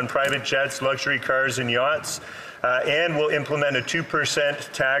tax on private jets, luxury cars, and yachts. And will implement a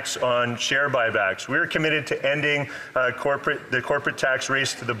 2% tax on share buybacks. We're committed to ending the corporate tax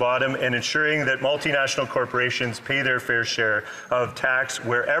race to the bottom and ensuring that multinational corporations pay their fair share of tax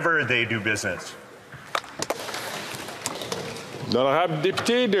wherever they do business. L'honorable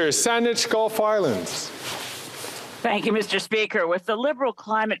député de Saanich Gulf Islands. Thank you, Mr. Speaker. With the Liberal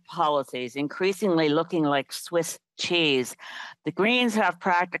climate policies increasingly looking like Swiss cheese, the Greens have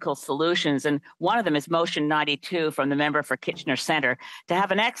practical solutions, and one of them is Motion 92 from the member for Kitchener Centre to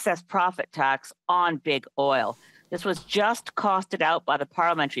have an excess profit tax on big oil. This was just costed out by the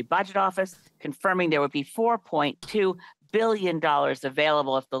Parliamentary Budget Office, confirming there would be $4.2 billion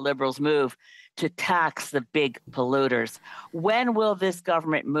available if the Liberals move to tax the big polluters. When will this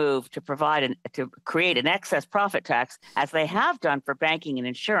government move to create an excess profit tax, as they have done for banking and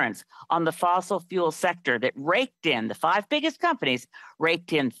insurance, on the fossil fuel sector that raked in, the 5 biggest companies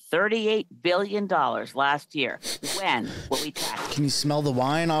raked in $38 billion last year? When will we tax? Can you smell the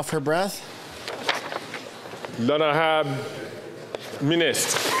wine off her breath? L'honorable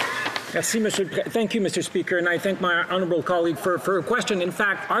ministre. Thank you, Mr. Speaker, and I thank my honourable colleague for a question. In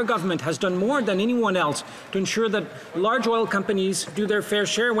fact, our government has done more than anyone else to ensure that large oil companies do their fair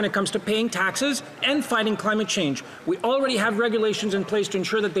share when it comes to paying taxes and fighting climate change. We already have regulations in place to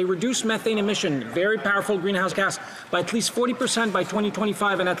ensure that they reduce methane emission, very powerful greenhouse gas, by at least 40% by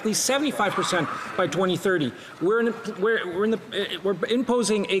 2025 and at least 75% by 2030. We're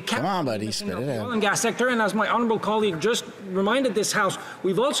imposing a cap on the oil and gas sector, and as my honourable colleague just reminded this House,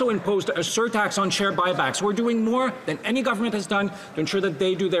 we've also imposed a surtax on share buybacks. We're doing more than any government has done to ensure that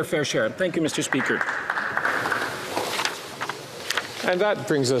they do their fair share. Thank you, Mr. Speaker. And that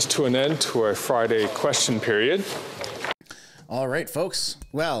brings us to an end to our Friday question period. All right, folks.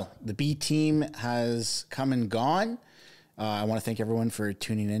 Well, the B team has come and gone. I want to thank everyone for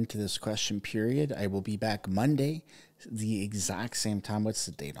tuning in to this question period. I will be back Monday, the exact same time. What's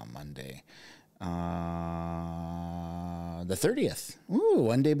the date on Monday? The 30th. Ooh,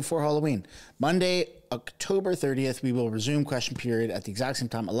 one day before Halloween. Monday, October 30th, we will resume question period at the exact same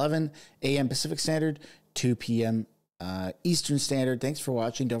time, 11 a.m. Pacific Standard, 2 p.m. Eastern Standard. Thanks for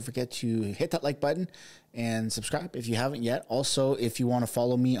watching. Don't forget to hit that like button and subscribe if you haven't yet. Also, if you want to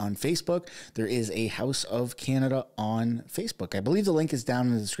follow me on Facebook, there is a House of Canada on Facebook. I believe the link is down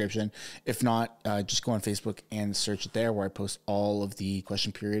in the description. If not, just go on Facebook and search it there, where I post all of the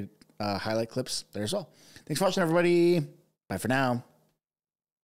question period highlight clips there as well. Thanks for watching, everybody. Bye for now.